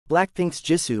Blackpink's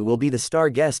Jisoo will be the star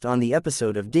guest on the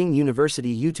episode of Ding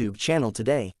University YouTube channel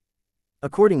today.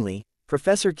 Accordingly,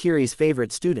 Professor Keeree's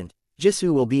favorite student,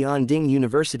 Jisoo will be on Ding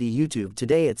University YouTube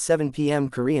today at 7 p.m.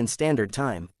 Korean Standard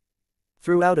Time.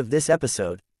 Throughout of this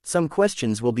episode, some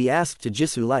questions will be asked to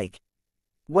Jisoo like,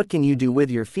 what can you do with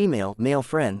your female-male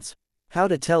friends? How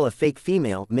to tell a fake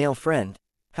female-male friend?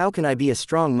 How can I be a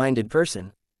strong-minded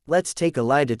person? Let's take a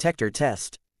lie detector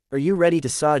test. Are you ready to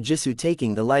saw Jisoo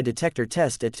taking the lie detector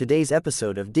test at today's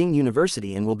episode of Ding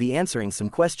University and will be answering some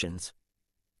questions?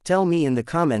 Tell me in the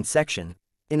comments section.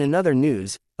 In another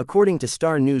news, according to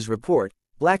Star News report,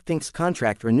 Blackpink's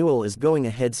contract renewal is going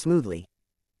ahead smoothly.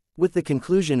 With the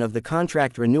conclusion of the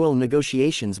contract renewal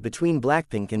negotiations between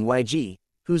Blackpink and YG,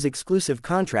 whose exclusive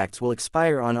contracts will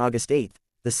expire on August 8,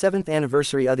 the 7th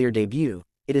anniversary of their debut,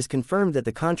 it is confirmed that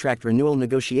the contract renewal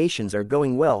negotiations are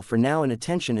going well for now and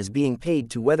attention is being paid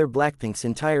to whether Blackpink's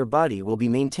entire body will be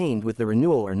maintained with the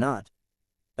renewal or not.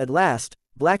 At last,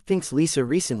 Blackpink's Lisa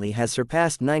recently has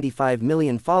surpassed 95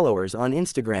 million followers on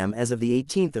Instagram as of the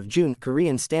 18th of June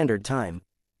Korean Standard Time.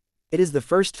 It is the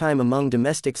first time among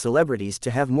domestic celebrities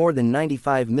to have more than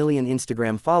 95 million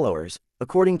Instagram followers.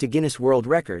 According to Guinness World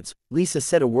Records, Lisa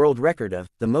set a world record of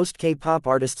the most K-pop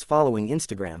artists following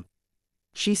Instagram.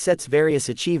 She sets various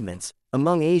achievements.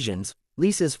 Among Asians,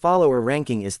 Lisa's follower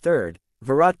ranking is third.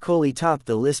 Virat Kohli topped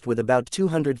the list with about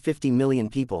 250 million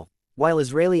people, while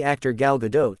Israeli actor Gal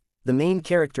Gadot, the main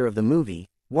character of the movie,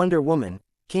 Wonder Woman,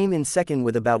 came in second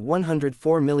with about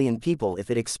 104 million people.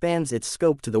 If it expands its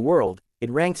scope to the world,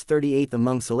 it ranks 38th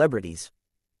among celebrities.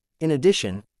 In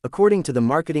addition, according to the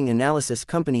marketing analysis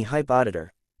company Hype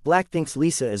Auditor, Blackpink's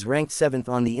Lisa is ranked 7th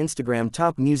on the Instagram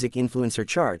Top Music Influencer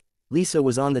chart. Lisa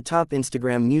was on the top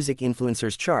Instagram Music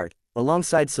Influencers chart,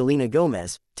 alongside Selena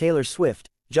Gomez, Taylor Swift,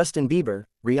 Justin Bieber,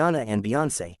 Rihanna and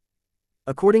Beyoncé.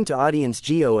 According to Audience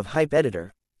Geo of Hype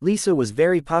Editor, Lisa was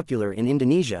very popular in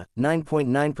Indonesia,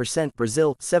 9.9%,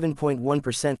 Brazil,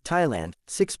 7.1%, Thailand,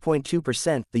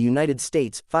 6.2%, the United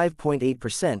States,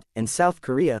 5.8%, and South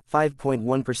Korea,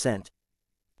 5.1%.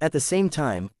 At the same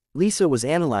time, Lisa was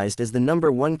analyzed as the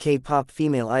 #1 K-pop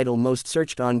female idol most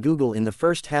searched on Google in the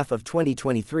first half of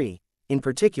 2023. In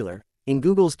particular, in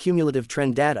Google's cumulative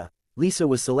trend data, Lisa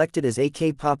was selected as a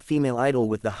K-pop female idol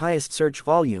with the highest search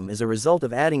volume as a result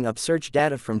of adding up search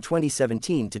data from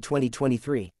 2017 to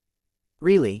 2023.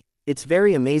 Really, it's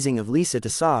very amazing of Lisa to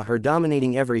saw her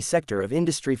dominating every sector of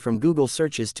industry from Google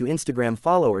searches to Instagram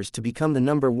followers to become the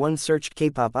 #1 searched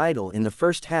K-pop idol in the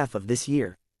first half of this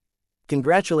year.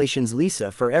 Congratulations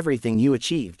Lisa for everything you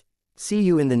achieved. See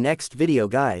you in the next video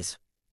guys.